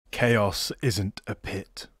Chaos isn't a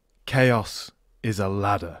pit. Chaos is a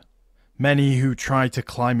ladder. Many who try to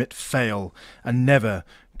climb it fail and never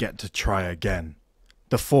get to try again.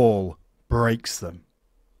 The fall breaks them.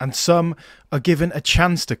 And some are given a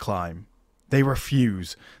chance to climb. They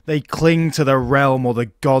refuse. They cling to the realm or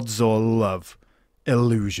the gods or love.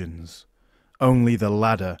 Illusions. Only the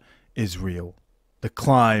ladder is real. The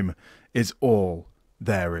climb is all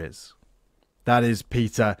there is. That is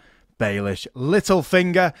Petyr Baelish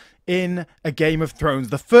Littlefinger in A Game of Thrones,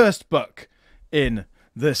 the first book in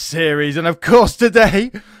the series. And of course today,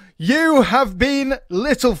 you have been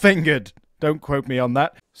Littlefingered. Don't quote me on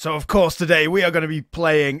that. So of course today we are going to be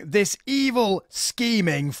playing this evil,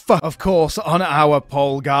 scheming Of course on our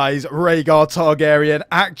poll, guys, Rhaegar Targaryen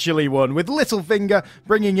actually won, with Littlefinger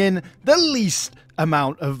bringing in the least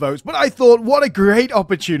amount of votes. But I thought, what a great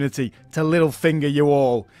opportunity to Littlefinger you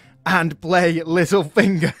all and play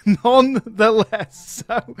Littlefinger nonetheless.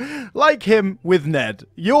 So, like him with Ned.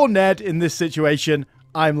 You're Ned in this situation.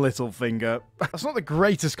 I'm Littlefinger. That's not the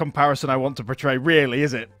greatest comparison I want to portray, really,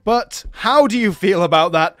 is it? But how do you feel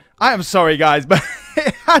about that? I am sorry, guys, but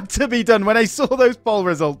it had to be done. When I saw those poll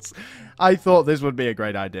results, I thought this would be a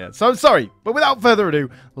great idea. So I'm sorry, but without further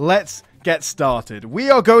ado, let's get started.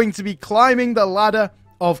 We are going to be climbing the ladder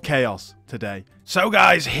of chaos today. So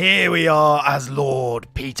guys, here we are as Lord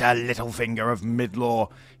Petyr Littlefinger of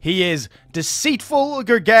Midlore. He is deceitful,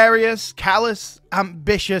 gregarious, callous,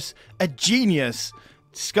 ambitious, a genius,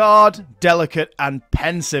 scarred, delicate, and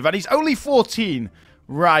pensive. And he's only 14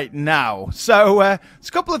 right now. So, there's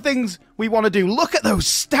a couple of things we want to do. Look at those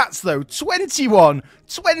stats, though. 21,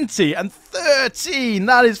 20, and 13.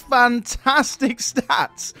 That is fantastic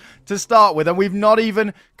stats to start with. And we've not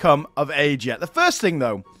even come of age yet. The first thing,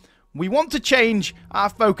 though, we want to change our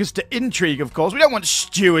focus to intrigue, of course. We don't want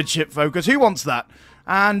stewardship focus. Who wants that?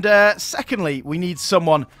 And secondly, we need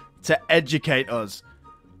someone to educate us.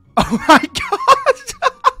 Oh my god!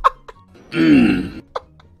 The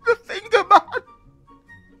Fingerman!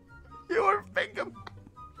 You're a Fingerman.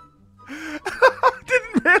 I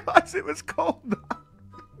didn't realise it was called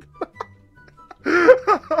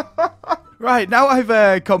that. Right, now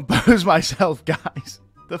I've composed myself, guys.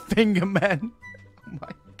 The Fingermen. Oh my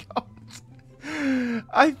god.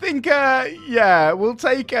 I think, yeah, we'll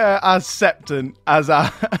take our Septon as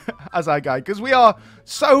our guy, because we are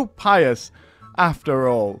so pious. After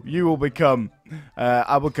all, you will become,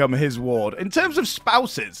 I'll become his ward. In terms of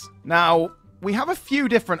spouses, now, we have a few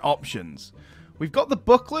different options. We've got the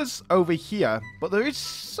bucklers over here, but there is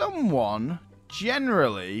someone,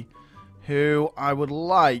 generally, who I would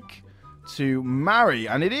like to marry,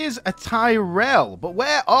 and it is a Tyrell. But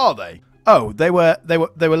where are they? Oh, they were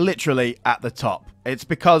literally at the top. It's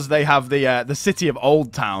because they have the city of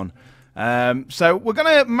Old Town. So we're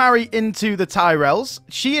gonna marry into the Tyrells.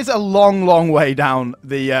 She is a long, long way down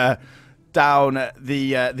the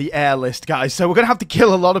air list, guys. So we're gonna have to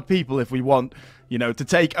kill a lot of people if we want, you know, to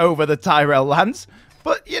take over the Tyrell lands.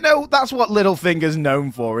 But you know, that's what Littlefinger's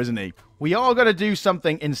known for, isn't he? We are gonna do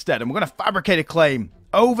something instead, and we're gonna fabricate a claim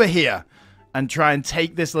over here and try and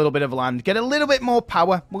take this little bit of land, get a little bit more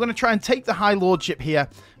power. We're gonna try and take the High Lordship here,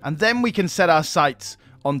 and then we can set our sights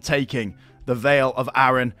on taking the Vale of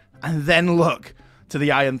Arryn. And then look to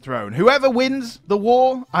the Iron Throne. Whoever wins the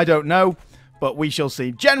war, I don't know, but we shall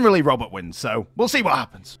see. Generally, Robert wins, so we'll see what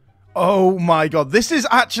happens. Oh my god, this is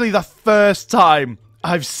actually the first time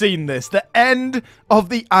I've seen this. The end of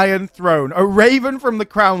the Iron Throne. A raven from the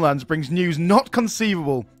Crownlands brings news not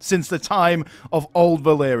conceivable since the time of old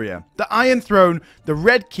Valyria. The Iron Throne, the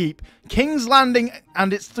Red Keep, King's Landing,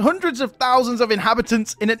 and its hundreds of thousands of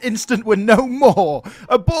inhabitants in an instant were no more.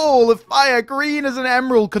 A ball of fire green as an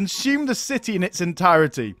emerald consumed the city in its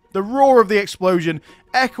entirety. The roar of the explosion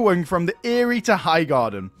echoing from the Eyrie to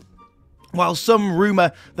Highgarden. While some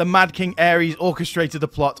rumour the Mad King Aerys orchestrated the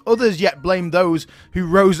plot, others yet blame those who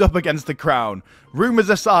rose up against the crown. Rumours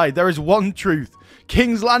aside, there is one truth.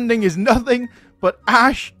 King's Landing is nothing but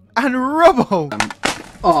ash and rubble.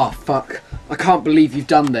 Oh, fuck. I can't believe you've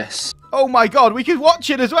done this. Oh my god, we could watch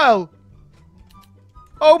it as well.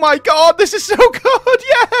 Oh my god, this is so good,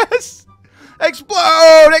 yes!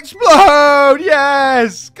 Explode, explode,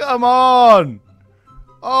 yes! Come on.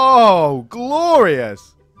 Oh,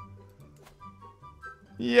 glorious.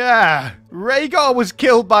 Yeah, Rhaegar was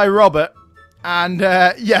killed by Robert, and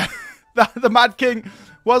yeah, the Mad King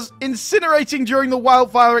was incinerating during the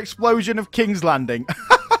wildfire explosion of King's Landing.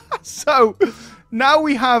 So, now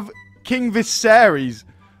we have King Viserys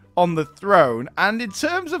on the throne, and in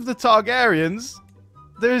terms of the Targaryens,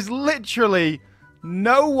 there's literally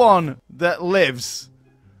no one that lives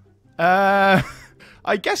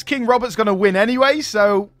I guess King Robert's going to win anyway,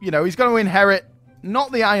 so, you know, he's going to inherit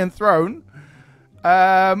not the Iron Throne,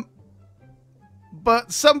 but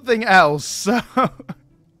something else. So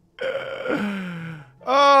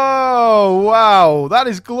oh, wow. That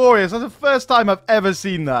is glorious. That's the first time I've ever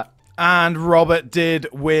seen that. And Robert did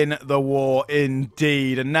win the war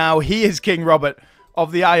indeed. And now he is King Robert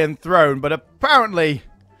of the Iron Throne. But apparently,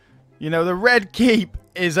 you know, the Red Keep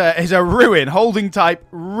is a ruin. Holding type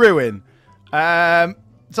ruin.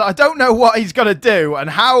 So I don't know what he's going to do and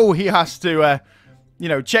how he has to, you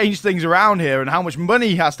know, change things around here and how much money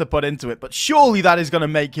he has to put into it. But surely that is going to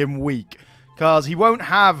make him weak. Because he won't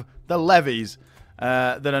have the levies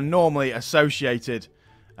that are normally associated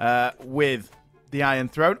with the Iron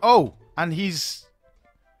Throne. Oh, and he's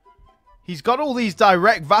got all these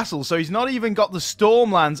direct vassals, so he's not even got the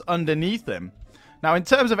Stormlands underneath him. Now, in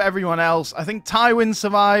terms of everyone else, I think Tywin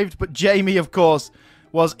survived, but Jaime, of course,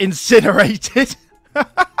 was incinerated.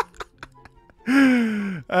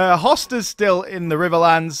 Hoster's still in the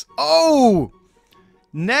Riverlands. Oh!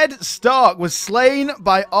 Ned Stark was slain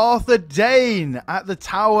by Arthur Dane at the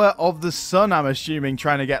Tower of the Sun, I'm assuming,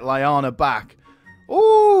 trying to get Lyanna back.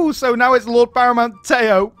 Ooh, so now it's Lord Paramount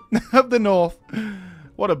Teo of the North.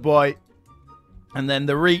 What a boy. And then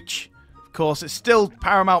the Reach. Of course, it's still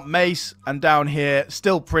Paramount Mace, and down here,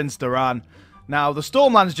 still Prince Doran. Now, the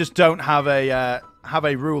Stormlands just don't have a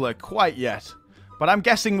ruler quite yet. But I'm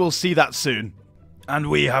guessing we'll see that soon. And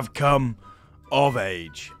we have come of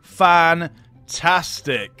age. Fantastic.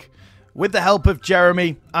 With the help of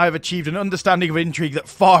Jeremy, I have achieved an understanding of intrigue that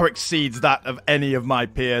far exceeds that of any of my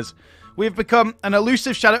peers. We have become an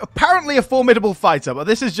elusive shadow, apparently a formidable fighter, but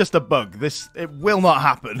this is just a bug. It will not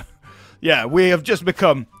happen. Yeah, we have just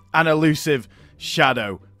become an elusive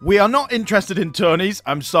shadow. We are not interested in tourneys,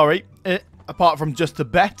 I'm sorry, apart from just to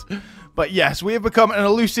bet. But yes, we have become an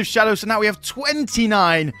elusive shadow, so now we have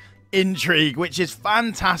 29 intrigue, which is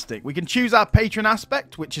fantastic. We can choose our patron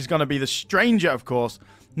aspect, which is going to be the stranger, of course.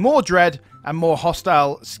 More dread and more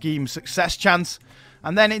hostile scheme success chance.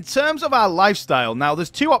 And then in terms of our lifestyle, now there's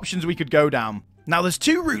two options we could go down. Now there's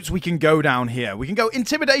two routes we can go down here. We can go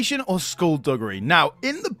intimidation or skullduggery. Now,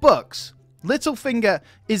 in the books, Littlefinger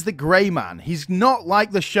is the grey man. He's not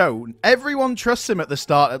like the show. Everyone trusts him at the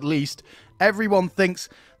start, at least. Everyone thinks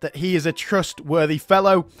that he is a trustworthy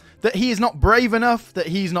fellow, that he is not brave enough, that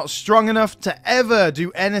he's not strong enough to ever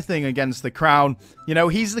do anything against the crown. You know,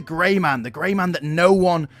 he's the grey man that no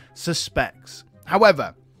one suspects.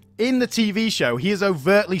 However, in the TV show, he is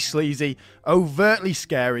overtly sleazy, overtly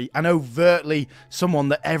scary, and overtly someone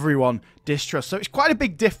that everyone distrusts. So it's quite a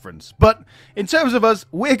big difference. But in terms of us,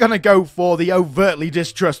 we're going to go for the overtly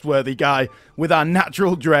distrustworthy guy with our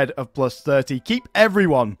natural dread of +30. Keep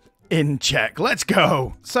everyone in check. Let's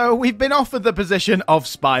go. So we've been offered the position of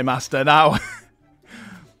Spy Master now.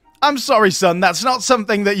 I'm sorry, son. That's not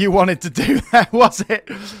something that you wanted to do there, was it?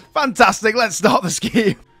 Fantastic. Let's start the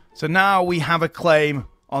scheme. So now we have a claim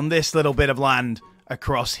on this little bit of land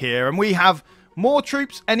across here. And we have more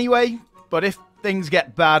troops anyway. But if things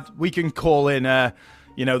get bad, we can call in,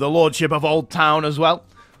 you know, the Lordship of Old Town as well.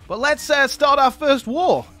 But let's start our first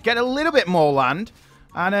war. Get a little bit more land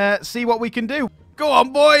and see what we can do. Go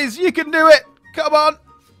on, boys. You can do it. Come on.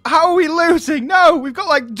 How are we losing? No, we've got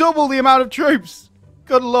like double the amount of troops.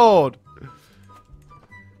 Good lord.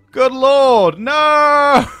 Good lord.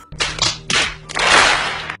 No.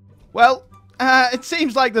 Well, it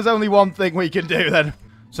seems like there's only one thing we can do then.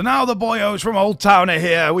 So now the boyos from Old Town are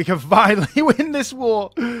here. We can finally win this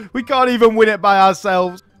war. We can't even win it by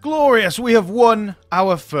ourselves. Glorious. We have won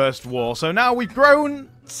our first war. So now we've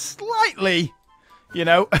grown slightly, you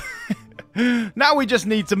know. Now we just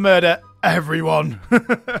need to murder everyone.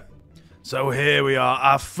 So here we are,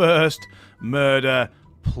 our first murder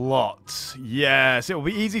plot. Yes, it will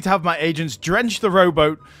be easy to have my agents drench the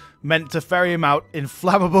rowboat meant to ferry him out in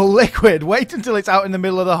flammable liquid. Wait until it's out in the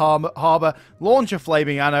middle of the harbour, launch a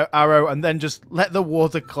flaming arrow, and then just let the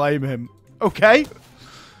water claim him. Okay?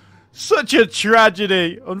 Such a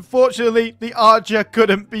tragedy. Unfortunately, the archer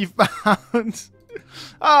couldn't be found.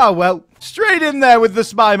 Ah, well. Straight in there with the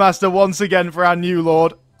Spy Master once again for our new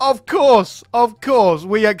lord. Of course,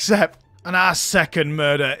 we accept. And our second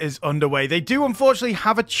murder is underway. They do unfortunately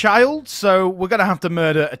have a child, so we're going to have to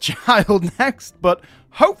murder a child next. But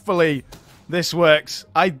hopefully this works.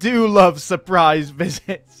 I do love surprise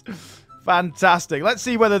visits. Fantastic. Let's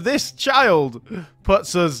see whether this child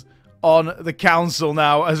puts us on the council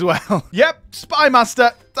now as well. Yep, Spy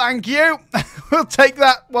Master, thank you. We'll take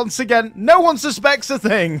that once again. No one suspects a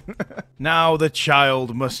thing. Now the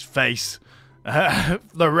child must face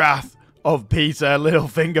the wrath of Petyr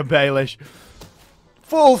Littlefinger Baelish.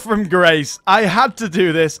 fall from grace. I had to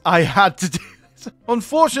do this. I had to do this.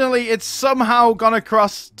 Unfortunately, it's somehow gone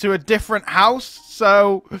across to a different house,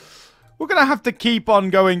 so we're going to have to keep on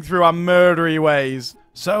going through our murdery ways.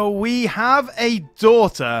 So we have a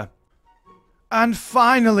daughter. And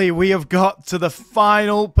finally, we have got to the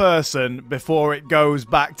final person before it goes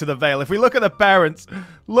back to the Vale. If we look at the parents,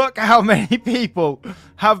 look how many people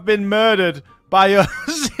have been murdered by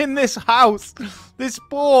us in this house. This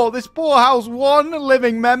poor house. 1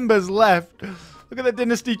 living member's left. Look at the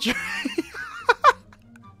dynasty tree.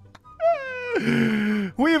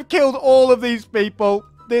 We have killed all of these people.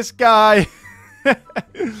 This guy.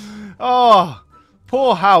 Oh,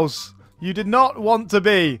 poor house. You did not want to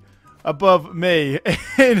be above me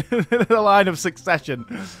in the line of succession.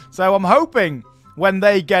 So I'm hoping when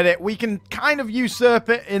they get it, we can kind of usurp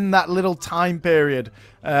it in that little time period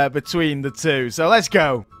between the two. So let's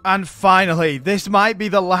go. And finally, this might be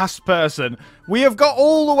the last person. We have got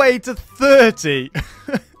all the way to 30.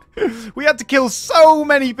 We had to kill so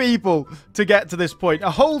many people to get to this point. A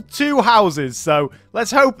whole 2 houses. So let's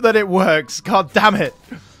hope that it works. God damn it.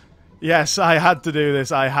 Yes, I had to do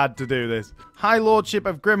this. I had to do this. High Lordship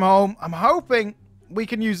of Grimholm. I'm hoping we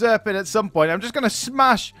can usurp it at some point. I'm just going to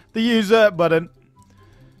smash the usurp button.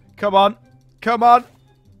 Come on. Come on.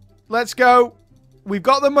 Let's go. We've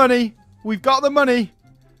got the money. We've got the money.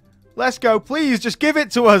 Let's go. Please, just give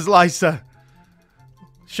it to us, Lysa.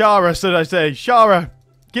 Shara, should I say. Shara,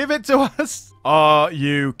 give it to us. Are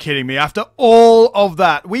you kidding me? After all of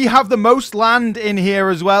that, we have the most land in here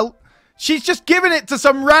as well. She's just given it to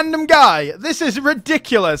some random guy. This is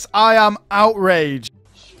ridiculous. I am outraged.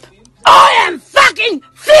 I am fucking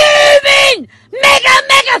fuming!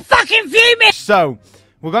 Mega fucking fuming! So,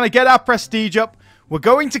 we're going to get our prestige up. We're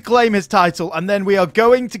going to claim his title. And then we are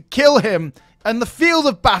going to kill him in the field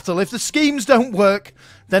of battle. If the schemes don't work,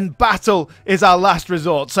 then battle is our last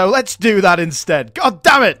resort. So let's do that instead. God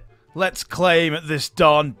damn it! Let's claim this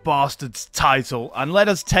darn bastard's title. And let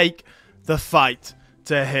us take the fight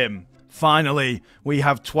to him. Finally, we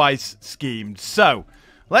have twice schemed. So,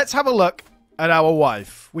 let's have a look at our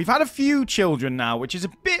wife. We've had a few children now, which is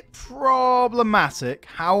a bit problematic.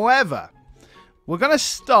 However, we're going to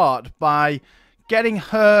start by getting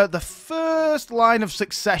her the first line of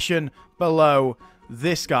succession below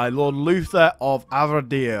this guy, Lord Luther of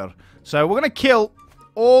Averdir. So, we're going to kill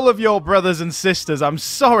all of your brothers and sisters. I'm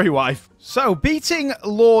sorry, wife. So, beating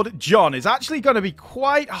Lord John is actually going to be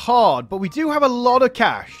quite hard, but we do have a lot of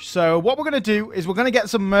cash. So, what we're going to do is we're going to get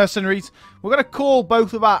some mercenaries. We're going to call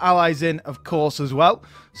both of our allies in, of course, as well.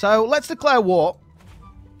 So, let's declare war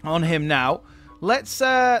on him now. Let's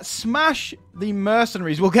smash the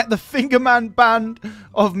mercenaries. We'll get the Fingerman band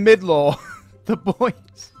of Midlaw, the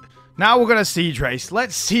boys. Now we're going to siege race.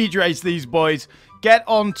 Let's siege race these boys. Get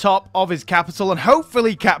on top of his capital and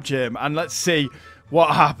hopefully capture him. And let's see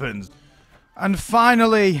what happens. And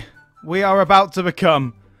finally, we are about to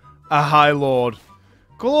become a High Lord.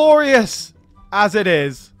 Glorious as it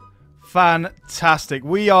is. Fantastic.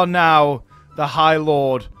 We are now the High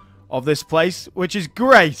Lord of this place, which is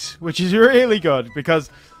great. Which is really good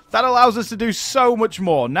because that allows us to do so much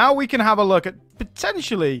more. Now we can have a look at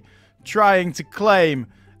potentially trying to claim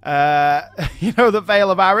the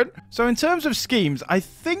Vale of Arryn. So in terms of schemes, I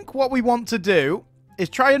think what we want to do is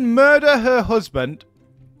try and murder her husband,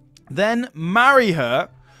 then marry her,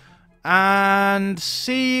 and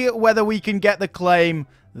see whether we can get the claim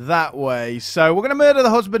that way. So we're going to murder the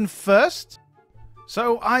husband first.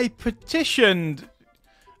 So I petitioned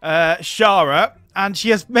Shara, and she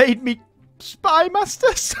has made me spy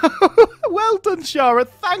master. So well done, Shara.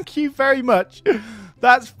 Thank you very much.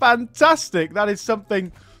 That's fantastic. That is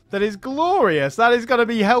something that is glorious. That is going to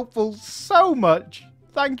be helpful so much.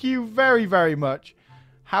 Thank you very, very much.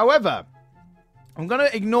 However, I'm going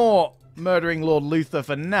to ignore murdering Lord Luther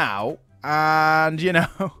for now. And,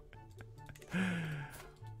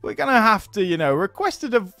 we're going to have to, request a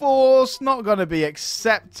divorce. Not going to be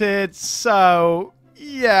accepted. So,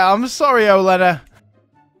 yeah, I'm sorry, Olenna.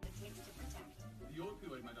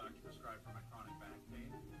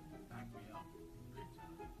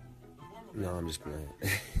 No, I'm just playing.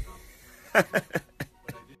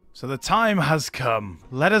 So the time has come.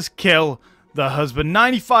 Let us kill the husband.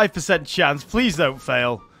 95% chance. Please don't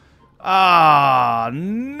fail. Ah,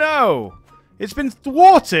 no. It's been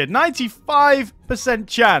thwarted. 95%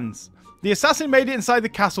 chance. The assassin made it inside the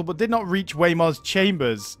castle but did not reach Waymar's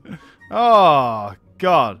chambers. Oh,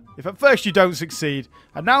 God. If at first you don't succeed.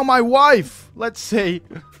 And now my wife. Let's see.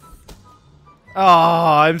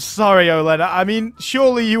 Oh, I'm sorry, Olenna. I mean,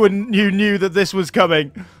 surely you knew that this was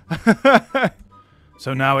coming.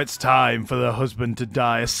 So now it's time for the husband to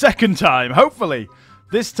die a second time, hopefully.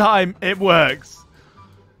 This time it works.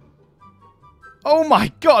 Oh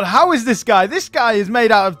my god, how is this guy? This guy is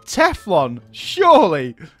made out of Teflon.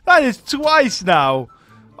 Surely. That is twice now.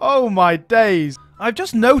 Oh my days. I've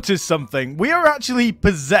just noticed something. We are actually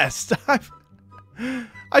possessed.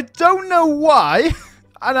 I don't know why.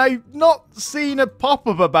 And I've not seen a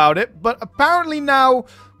pop-up about it. But apparently now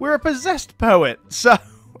we're a possessed poet. So,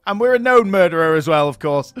 and we're a known murderer as well, of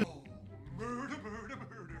course.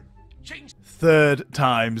 Third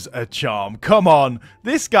time's a charm. Come on.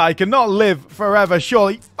 This guy cannot live forever,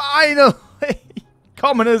 surely. Finally!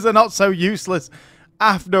 Commoners are not so useless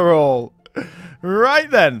after all.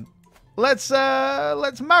 Right then. Let's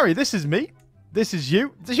marry. This is me. This is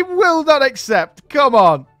you. You will not accept. Come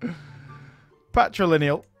on.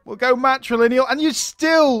 Patrilineal. We'll go matrilineal. And you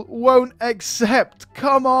still won't accept.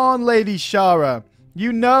 Come on, Lady Shara.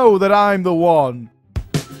 You know that I'm the one.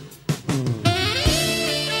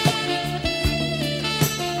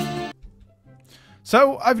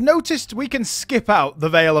 So, I've noticed we can skip out the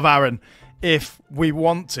Vale of Arryn if we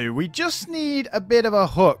want to. We just need a bit of a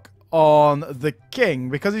hook on the king,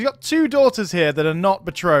 because he's got 2 daughters here that are not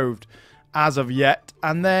betrothed as of yet.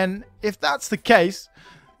 And then, if that's the case,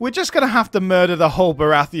 we're just going to have to murder the whole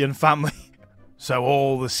Baratheon family. So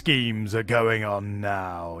all the schemes are going on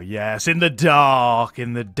now. Yes, in the dark,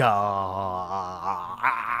 in the dark.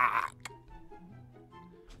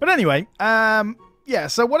 But anyway, yeah,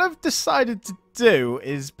 so what I've decided to do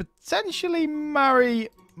is potentially marry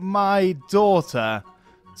my daughter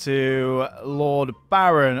to Lord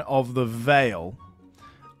Baron of the Vale.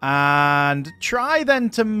 And try then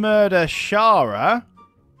to murder Shara.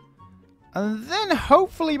 And then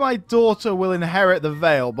hopefully my daughter will inherit the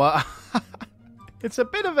Vale. But it's a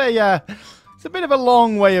bit of a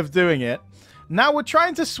long way of doing it. Now we're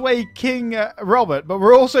trying to sway King Robert, but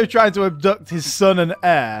we're also trying to abduct his son and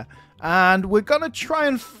heir. And we're going to try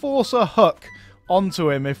and force a hook onto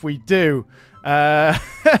him if we do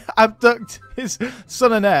abduct his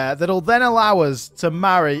son and heir. That'll then allow us to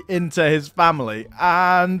marry into his family.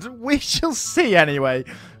 And we shall see anyway.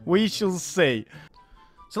 We shall see.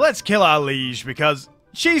 So let's kill our liege because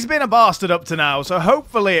she's been a bastard up to now. So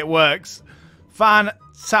hopefully it works.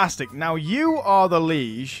 Fantastic. Now you are the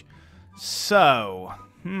liege. So,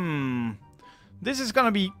 this is going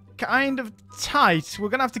to be kind of tight. We're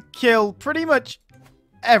going to have to kill pretty much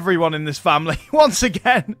everyone in this family once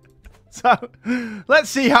again. So, let's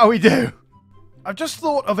see how we do. I've just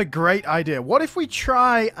thought of a great idea. What if we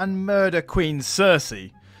try and murder Queen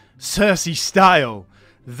Cersei? Cersei Style.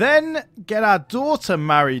 Then get our daughter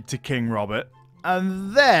married to King Robert.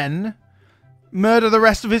 And then murder the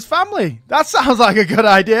rest of his family. That sounds like a good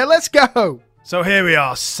idea. Let's go. So here we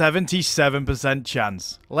are. 77%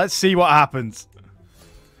 chance. Let's see what happens.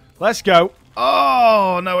 Let's go.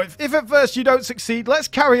 Oh, no. If at first you don't succeed, let's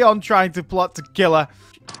carry on trying to plot to kill her.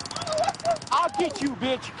 I'll get you,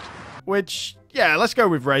 bitch. Which, yeah, let's go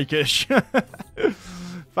with rakish.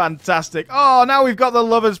 Fantastic. Oh, now we've got the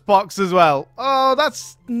lover's box as well. Oh,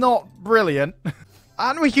 that's not brilliant.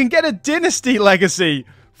 And we can get a dynasty legacy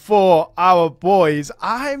for our boys.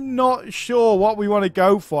 I'm not sure what we want to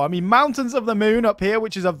go for. I mean, Mountains of the Moon up here,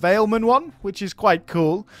 which is a Valeman one, which is quite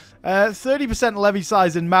cool. 30% levy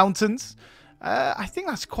size in mountains. I think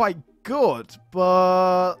that's quite good,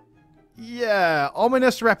 but yeah,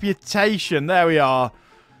 ominous reputation. There we are.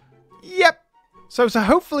 Yep. So to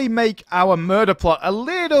hopefully make our murder plot a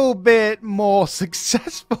little bit more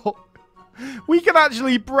successful, we can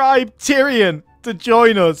actually bribe Tyrion to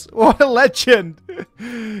join us. What a legend.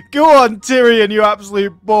 Go on, Tyrion, you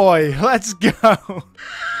absolute boy. Let's go.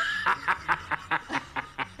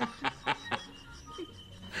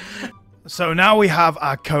 So now we have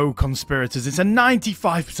our co-conspirators. It's a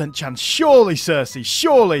 95% chance. Surely, Cersei,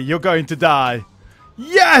 surely you're going to die.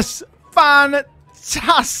 Yes!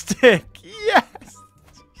 Fantastic! Yes!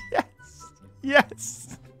 Yes!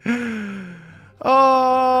 Yes!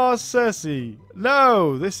 Oh, Cersei.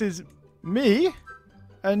 No, this is me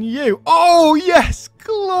and you. Oh, yes!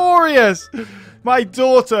 Glorious! My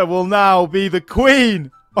daughter will now be the queen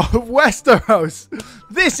of Westeros.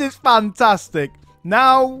 This is fantastic.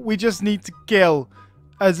 Now we just need to kill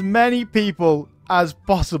as many people as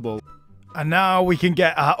possible. And now we can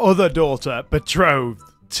get our other daughter betrothed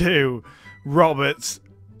to Robert's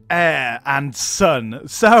heir and son.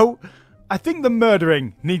 So I think the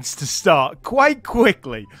murdering needs to start quite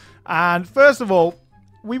quickly. And first of all,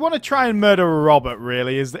 we want to try and murder Robert,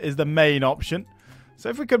 really, is the main option. So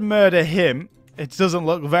if we could murder him, it doesn't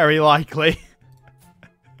look very likely.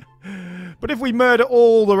 But if we murder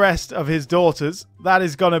all the rest of his daughters, that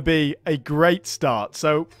is going to be a great start.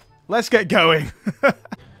 So let's get going.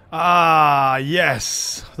 Ah,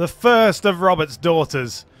 yes. The first of Robert's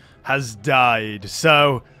daughters has died.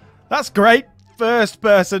 So, that's great. First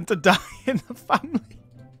person to die in the family.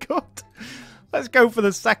 Good. Let's go for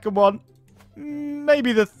the second one.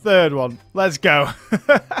 Maybe the third one. Let's go.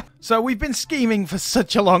 So, we've been scheming for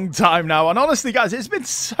such a long time now. And honestly, guys, it's been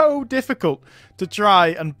so difficult to try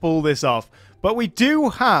and pull this off. But we do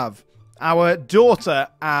have our daughter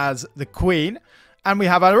as the queen. And we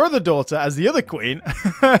have our other daughter as the other queen.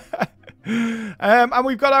 And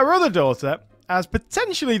we've got our other daughter as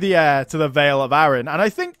potentially the heir to the Vale of Arryn. And I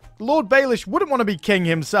think Lord Baelish wouldn't want to be king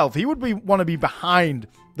himself. He would want to be behind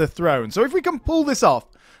the throne. So if we can pull this off,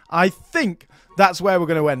 I think that's where we're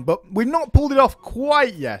going to end. But we've not pulled it off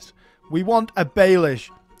quite yet. We want a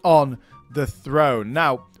Baelish on the throne.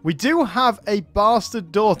 Now, we do have a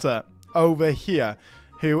bastard daughter over here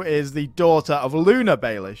who is the daughter of Luna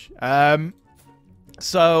Baelish.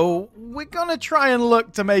 So, we're going to try and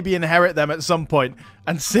look to maybe inherit them at some point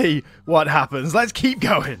and see what happens. Let's keep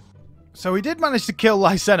going. So, we did manage to kill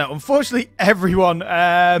Lysena. Unfortunately, everyone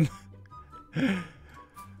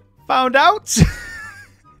found out.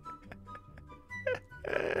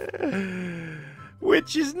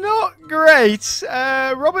 Which is not great.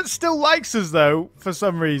 Robert still likes us, though, for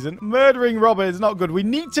some reason. Murdering Robert is not good. We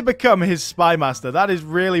need to become his spy master. That is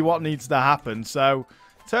really what needs to happen. So,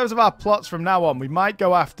 in terms of our plots from now on, we might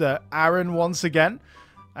go after Arryn once again.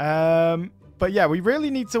 But yeah, we really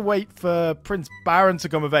need to wait for Prince Baron to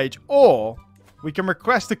come of age. Or we can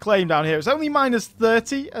request a claim down here. It's only minus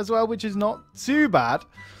 30 as well, which is not too bad.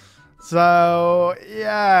 So,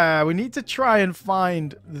 yeah, we need to try and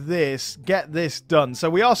find this, get this done. So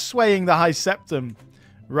we are swaying the High Septum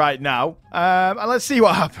right now. And let's see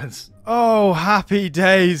what happens. Oh, happy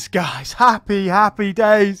days, guys. Happy, happy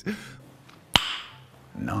days.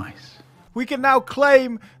 Nice. We can now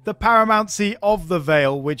claim the paramountcy of the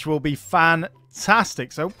Vale, which will be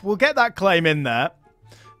fantastic. So we'll get that claim in there.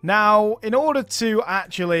 Now, in order to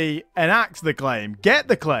actually enact the claim, get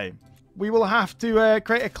the claim, we will have to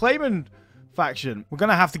create a claimant faction. We're going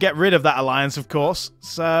to have to get rid of that alliance, of course.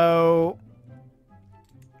 So,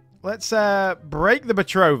 let's break the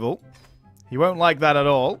betrothal. He won't like that at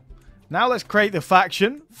all. Now let's create the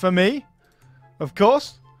faction for me, of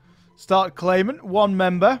course. Start claimant, 1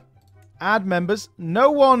 member. Add members. No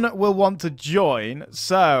one will want to join,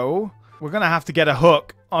 so we're going to have to get a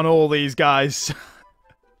hook on all these guys.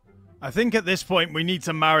 I think at this point we need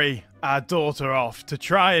to marry our daughter off to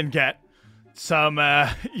try and get some,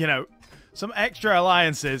 some extra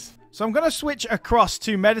alliances. So I'm going to switch across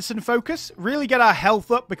to medicine focus, really get our health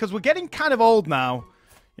up because we're getting kind of old now.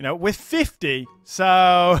 You know, we're 50,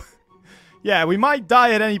 so yeah, we might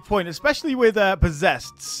die at any point, especially with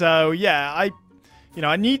possessed. So yeah,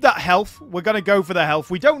 I need that health. We're going to go for the health.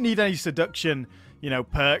 We don't need any seduction,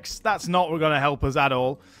 perks. That's not going to help us at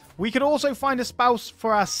all. We could also find a spouse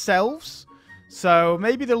for ourselves. So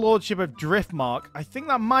maybe the Lordship of Driftmark. I think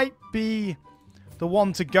that might be the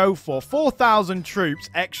one to go for. 4,000 troops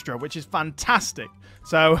extra, which is fantastic.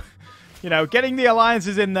 So, getting the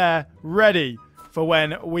alliances in there ready for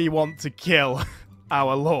when we want to kill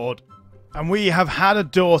our Lord. And we have had a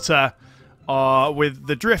daughter with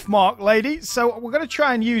the Driftmark lady. So we're going to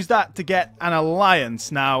try and use that to get an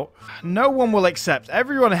alliance. Now, no one will accept.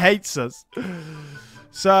 Everyone hates us.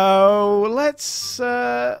 So let's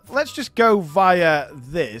just go via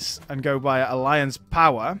this and go via alliance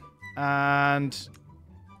power. And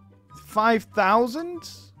 5,000?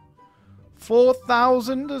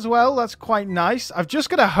 4,000 as well. That's quite nice. I've just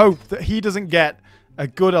got to hope that he doesn't get a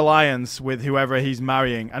good alliance with whoever he's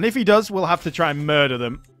marrying. And if he does, we'll have to try and murder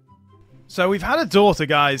them. So we've had a daughter,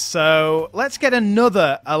 guys. So let's get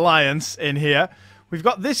another alliance in here. We've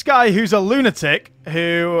got this guy who's a lunatic,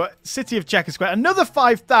 who, City of Checker Square, another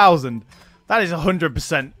 5,000. That is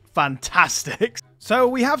 100% fantastic. So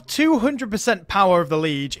we have 200% power of the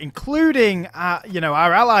liege, including,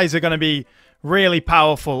 our allies are going to be really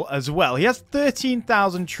powerful as well. He has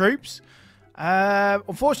 13,000 troops.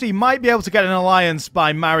 Unfortunately, he might be able to get an alliance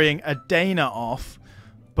by marrying a Dana off,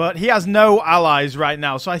 but he has no allies right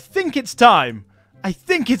now. So I think it's time. I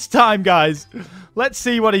think it's time, guys. Let's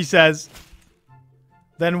see what he says.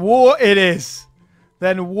 Then war it is.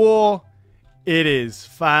 Then war it is.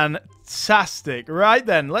 Fantastic. Right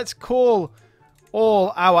then, let's call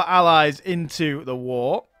all our allies into the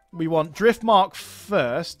war. We want Driftmark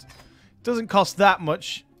first. Doesn't cost that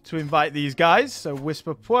much to invite these guys. So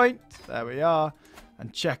Whisper Point, there we are.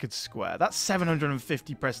 And Checkered Square. That's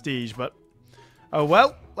 750 prestige, but oh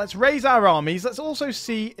well. Let's raise our armies. Let's also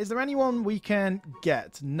see, is there anyone we can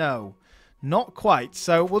get? No. Not quite.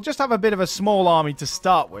 So we'll just have a bit of a small army to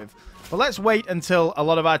start with. But let's wait until a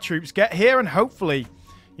lot of our troops get here, and hopefully,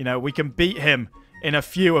 you know, we can beat him in a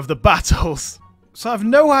few of the battles. So I have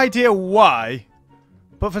no idea why,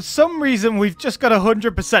 but for some reason we've just got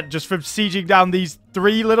 100% just from sieging down these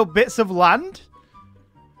 3 little bits of land.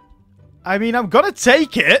 I mean, I'm gonna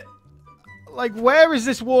take it. Like, where is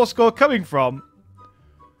this war score coming from?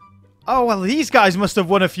 Oh, well, these guys must have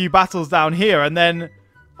won a few battles down here, and then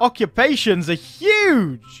occupations are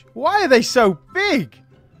huge. Why are they so big?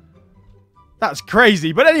 That's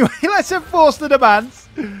crazy. But anyway, let's enforce the demands.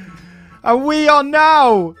 And we are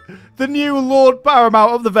now the new Lord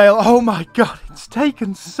Paramount of the Vale. Oh my god, it's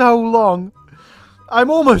taken so long.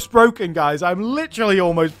 I'm almost broken, guys. I'm literally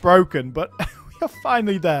almost broken, but we are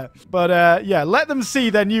finally there. But yeah, let them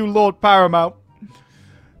see their new Lord Paramount.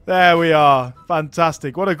 There we are.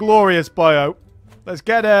 Fantastic. What a glorious bio. Let's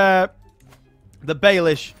get the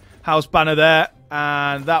Baelish house banner there,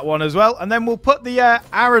 and that one as well. And then we'll put the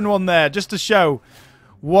Arryn one there just to show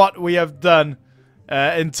what we have done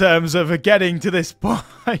in terms of getting to this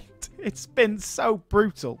point. It's been so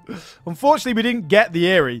brutal. Unfortunately, we didn't get the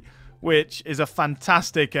Eyrie, which is a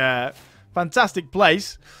fantastic, fantastic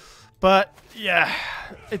place. But yeah,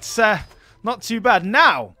 it's not too bad.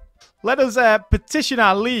 Now, let us petition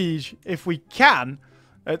our liege if we can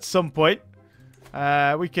at some point.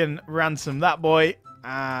 We can ransom that boy,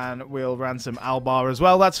 and we'll ransom Albar as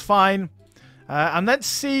well. That's fine. And let's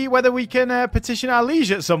see whether we can petition our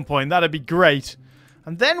liege at some point. That'd be great.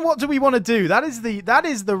 And then what do we want to do? That is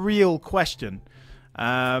the real question.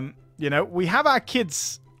 You know, we have our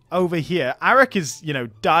kids over here. Arryn is, you know,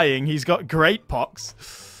 dying. He's got great pox.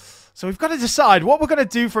 So we've got to decide what we're going to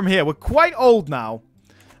do from here. We're quite old now.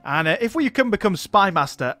 And if we can become Spy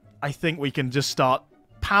Master, I think we can just start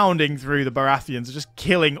pounding through the Baratheons, just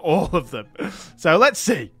killing all of them. So let's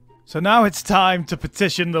see. So now it's time to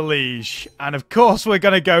petition the liege. And of course we're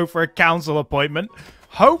going to go for a council appointment.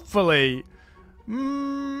 Hopefully...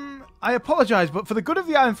 I apologize, but for the good of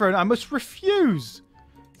the Iron Throne, I must refuse.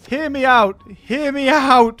 Hear me out. Hear me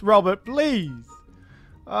out, Robert, please.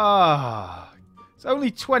 It's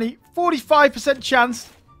only 45% chance.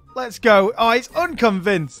 Let's go. Oh, he's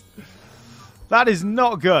unconvinced. That is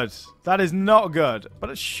not good. That is not good.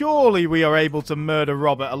 But surely we are able to murder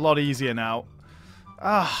Robert a lot easier now.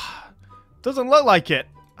 Doesn't look like it.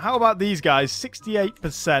 How about these guys?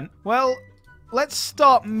 68%. Well... let's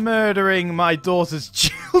start murdering my daughter's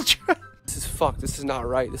children. This is fucked. This is not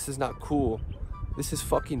right. This is not cool. This is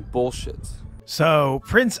fucking bullshit. So,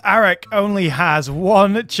 Prince Arryn only has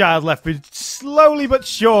 1 child left. We've slowly but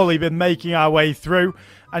surely been making our way through.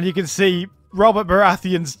 And you can see Robert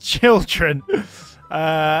Baratheon's children.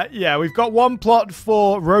 Yeah, we've got 1 plot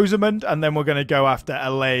for Rosamund. And then we're going to go after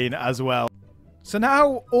Elaine as well. So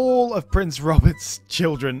now all of Prince Robert's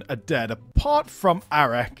children are dead. Apart from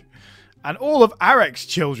Arryn. And all of Arryn's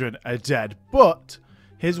children are dead. But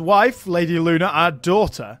his wife, Lady Luna, our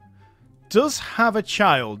daughter, does have a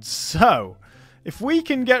child. So, if we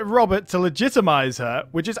can get Robert to legitimize her,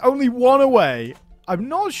 which is only 1 away, I'm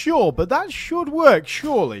not sure, but that should work,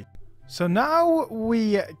 surely. So now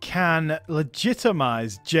we can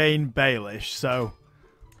legitimize Jane Baelish. So,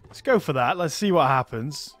 let's go for that. Let's see what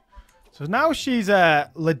happens. So now she's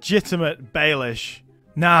a legitimate Baelish.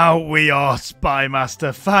 Now we are Spy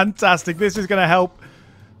Master. Fantastic. This is going to help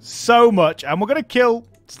so much. And we're going to kill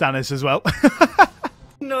Stannis as well.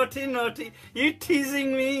 Naughty, naughty. You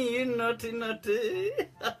teasing me, you naughty, naughty.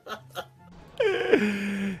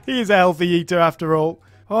 He's a healthy eater after all.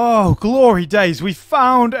 Oh, glory days. We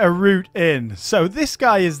found a route in. So this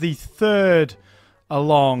guy is the 3rd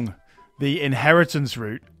along the inheritance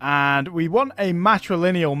route. And we want a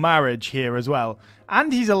matrilineal marriage here as well.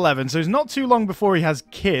 And he's 11, so it's not too long before he has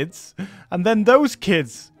kids. And then those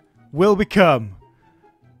kids will become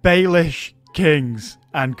Baelish kings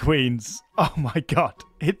and queens. Oh my god.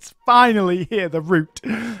 It's finally here, the route.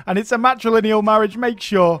 And it's a matrilineal marriage. Make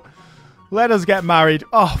sure. Let us get married.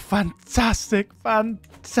 Oh, fantastic.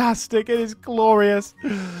 Fantastic. It is glorious.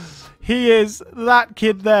 He is that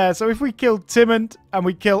kid there. So if we kill Timon and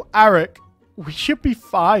we kill Arryn, we should be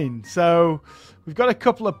fine. So we've got a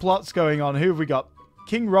couple of plots going on. Who have we got?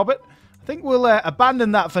 King Robert. I think we'll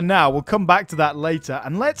abandon that for now. We'll come back to that later.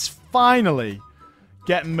 And let's finally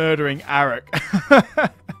get murdering Arryn.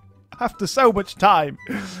 After so much time.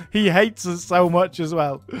 He hates us so much as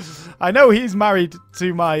well. I know he's married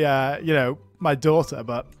to my, you know, my daughter,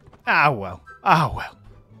 but... well. Well.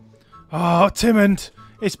 Oh, Timon.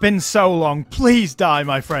 It's been so long. Please die,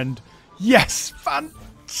 my friend. Yes.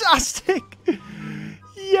 Fantastic.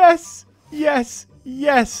 Yes. Yes.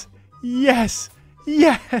 Yes. Yes.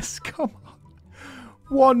 Yes, come on.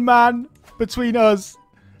 1 man between us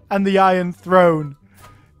and the Iron Throne.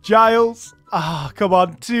 Giles, come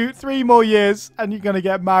on, 2-3 more years and you're going to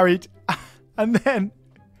get married. And then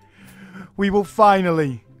we will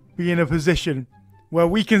finally be in a position where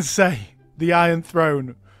we can say the Iron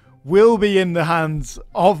Throne will be in the hands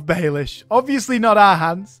of Baelish. Obviously not our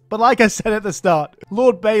hands, but like I said at the start,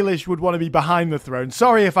 Lord Baelish would want to be behind the throne.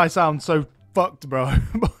 Sorry if I sound so fucked, bro.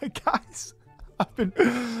 But guys, I've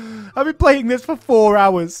been playing this for 4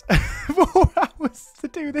 hours. 4 hours to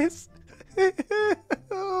do this.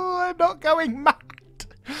 I'm not going mad.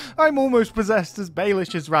 I'm almost possessed as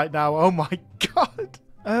Baelish is right now. Oh my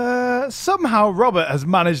god. Somehow Robert has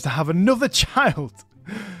managed to have another child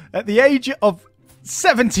at the age of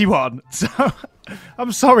 71. So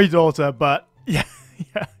I'm sorry, daughter, but yeah.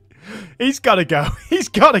 He's gotta go. He's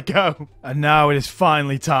gotta go. And now it is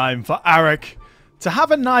finally time for Arryn to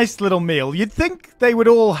have a nice little meal. You'd think they would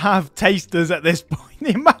all have tasters at this point,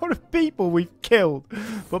 the amount of people we've killed.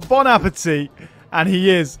 But bon appetit, and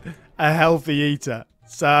he is a healthy eater.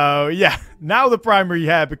 So yeah, now the primary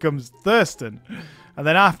heir becomes Thurston. And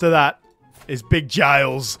then after that is Big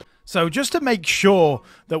Giles. So just to make sure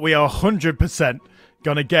that we are 100%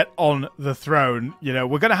 going to get on the throne, you know,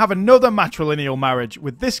 we're going to have another matrilineal marriage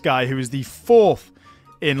with this guy who is the 4th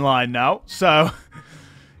in line now. So,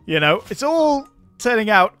 you know, it's all turning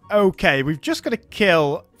out okay. We've just got to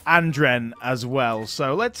kill Arryn as well.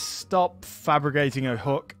 So let's stop fabricating a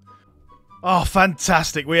hook. Oh,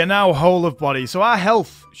 fantastic. We are now whole of body. So our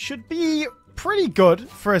health should be pretty good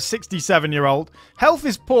for a 67-year-old. Health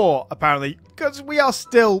is poor, apparently, because we are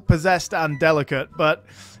still possessed and delicate. But,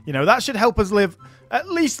 you know, that should help us live at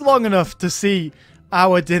least long enough to see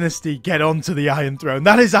our dynasty get onto the Iron Throne.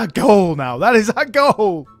 That is our goal now. That is our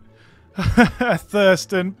goal.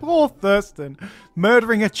 Thurston, poor Thurston,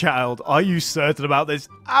 murdering a child. Are you certain about this?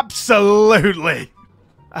 Absolutely.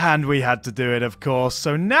 And we had to do it, of course.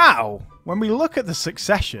 So now, when we look at the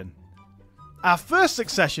succession, our first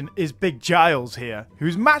succession is Big Giles here,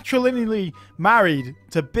 who's matrilineally married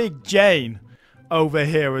to Big Jane over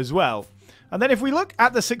here as well. And then if we look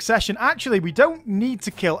at the succession, actually, we don't need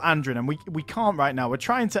to kill Arryn, and we can't right now. We're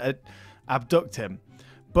trying to abduct him.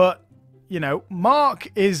 But, you know,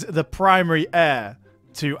 Mark is the primary heir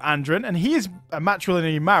to Arryn, and he is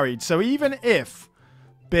matrilineally married. So even if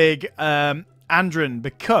Big Arryn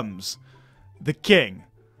becomes the king,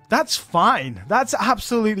 that's fine. That's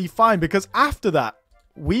absolutely fine, because after that,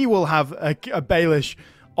 we will have a Baelish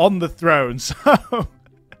on the throne. So,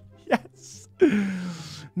 yes.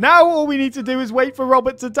 Now all we need to do is wait for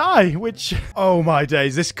Robert to die, which, oh my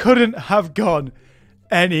days, this couldn't have gone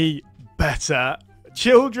any better.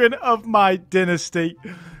 Children of my dynasty,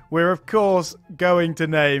 we're of course going to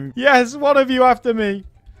name, yes, one of you after me,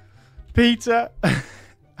 Petyr,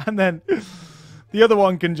 and then the other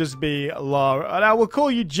one can just be Laura. And I will call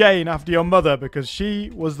you Jane after your mother, because she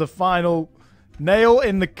was the final nail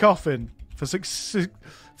in the coffin for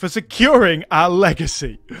securing our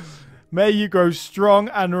legacy. May you grow strong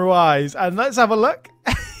and wise. And let's have a look.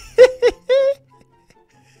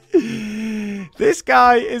 This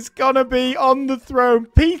guy is gonna be on the throne.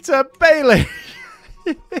 Petyr Baelish.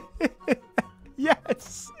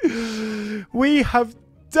 Yes. We have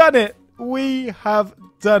done it. We have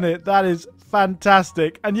done it. That is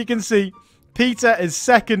fantastic. And you can see Petyr is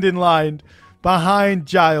second in line behind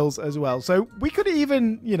Giles as well. So we could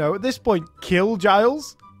even, you know, at this point, kill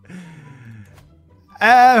Giles.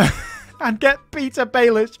 And get Petyr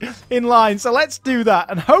Baelish in line. So let's do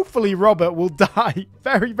that. And hopefully Robert will die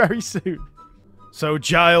very, very soon. So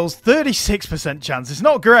Giles, 36% chance. It's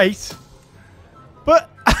not great. But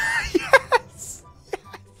yes.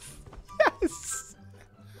 Yes.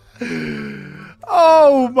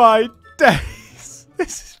 Oh my days.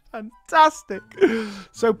 This is fantastic.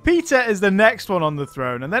 So Petyr is the next one on the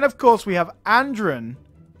throne. And then of course we have Arryn,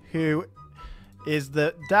 who is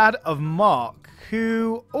the dad of Mark.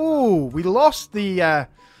 Who, oh, we lost the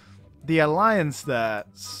alliance there.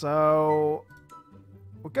 So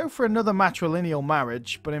we'll go for another matrilineal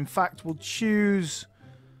marriage, but in fact we'll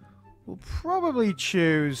probably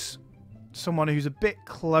choose someone who's a bit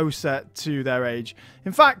closer to their age.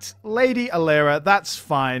 In fact, Lady Alira, that's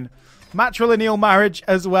fine. Matrilineal marriage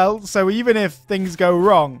as well, so even if things go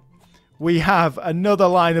wrong, we have another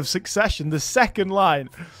line of succession, the second line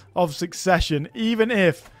of succession, even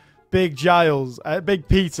if Big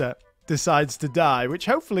Petyr decides to die, which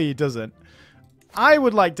hopefully he doesn't. I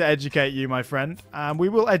would like to educate you, my friend, and we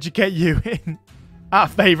will educate you in our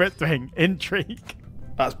favorite thing, intrigue.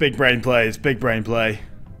 That's big brain play. It's big brain play.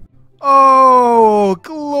 Oh,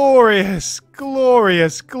 glorious,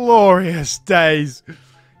 glorious, glorious days.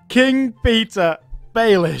 King Petyr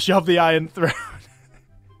Baelish of the Iron Throne.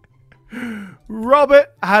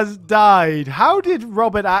 Robert has died. How did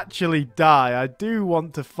Robert actually die? I do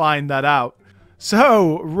want to find that out.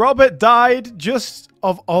 So, Robert died just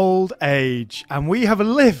of old age, and we have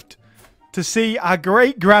lived to see our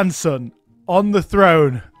great-grandson on the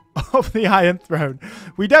throne of the Iron Throne.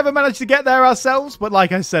 We never managed to get there ourselves, but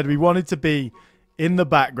like I said, we wanted to be in the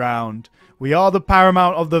background. We are the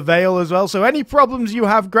Paramount of the Vale as well, so any problems you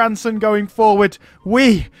have, grandson, going forward,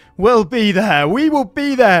 we will be there. We will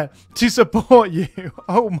be there to support you.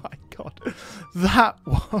 Oh my god. That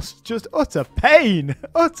was just utter pain.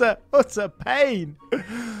 Utter pain.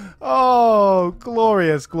 Oh,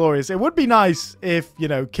 glorious, glorious. It would be nice if, you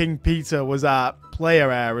know, King Petyr was our player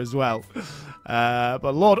heir as well.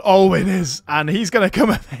 But Lord Olwyn is, and he's going to come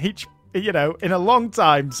of age, you know, in a long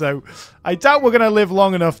time. So I doubt we're going to live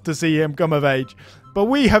long enough to see him come of age. But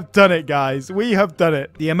we have done it, guys. We have done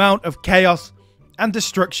it. The amount of chaos and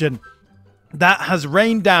destruction that has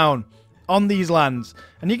rained down on these lands.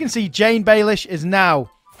 And you can see Jane Baelish is now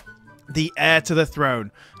the heir to the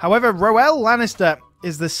throne. However, Roell Lannister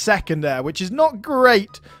is the second heir, which is not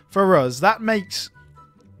great for us. That makes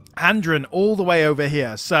Andren all the way over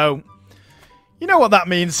here. So, you know what that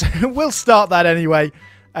means. We'll start that anyway.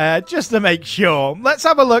 Just to make sure. Let's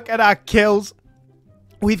have a look at our kills.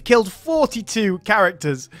 We've killed 42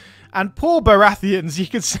 characters. And poor Baratheons, you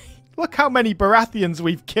can see. Look how many Baratheons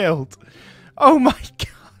we've killed. Oh my god.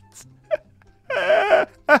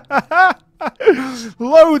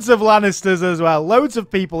 Loads of Lannisters as well. Loads of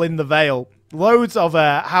people in the Vale. Loads of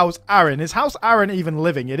House Arryn. Is House Arryn even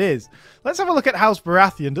living? It is. Let's have a look at House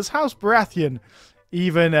Baratheon. Does House Baratheon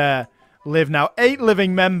even live now? 8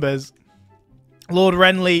 living members. Lord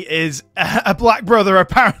Renly is a black brother,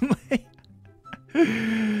 apparently.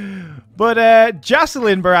 But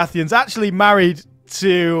Jacelyn Baratheon's actually married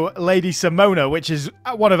to Lady Simona, which is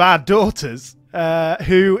one of our daughters,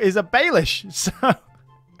 who is a Baelish. So,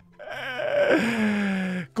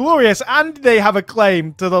 glorious. And they have a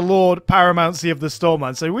claim to the Lord Paramountcy of the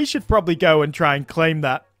Stormland. So we should probably go and try and claim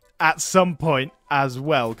that at some point as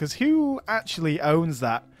well. Because who actually owns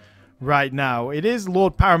that right now? It is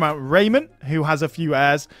Lord Paramount Raymond, who has a few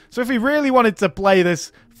heirs. So if we really wanted to play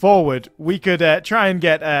this forward, we could try and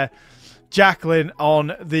get Jacqueline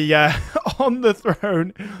on the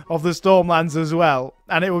throne of the Stormlands as well.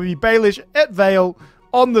 And it will be Baelish at Vale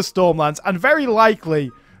on the Stormlands. And very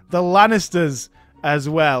likely the Lannisters as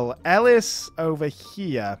well. Ellis over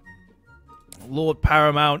here. Lord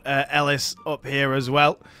Paramount Ellis up here as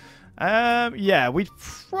well. Yeah, we'd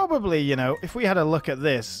probably, you know, if we had a look at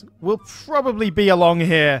this, we'll probably be along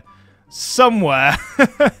here somewhere.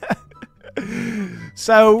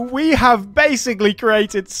 So we have basically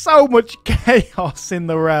created so much chaos in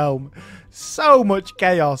the realm. So much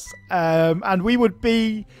chaos. And we would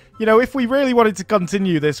be, you know, if we really wanted to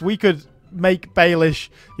continue this, we could make Baelish,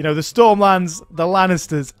 you know, the Stormlands, the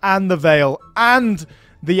Lannisters, and the Vale, and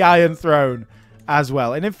the Iron Throne as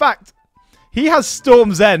well. And in fact, he has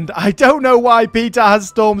Storm's End. I don't know why Petyr has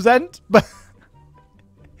Storm's End, but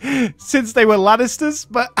since they were Lannisters,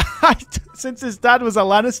 but since his dad was a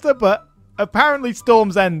Lannister, but apparently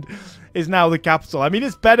Storm's End is now the capital. I mean,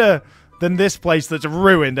 it's better than this place that's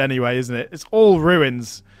ruined anyway, isn't it? It's all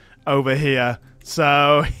ruins over here.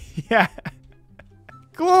 So, yeah.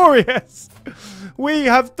 Glorious. We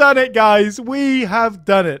have done it, guys. We have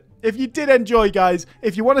done it. If you did enjoy, guys,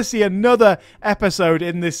 if you want to see another episode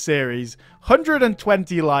in this series,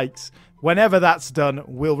 120 likes. Whenever that's done,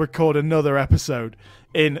 we'll record another episode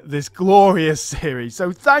in this glorious series.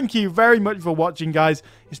 So thank you very much for watching, guys.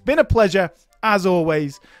 It's been a pleasure, as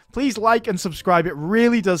always. Please like and subscribe. It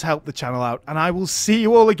really does help the channel out. And I will see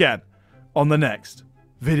you all again on the next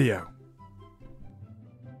video.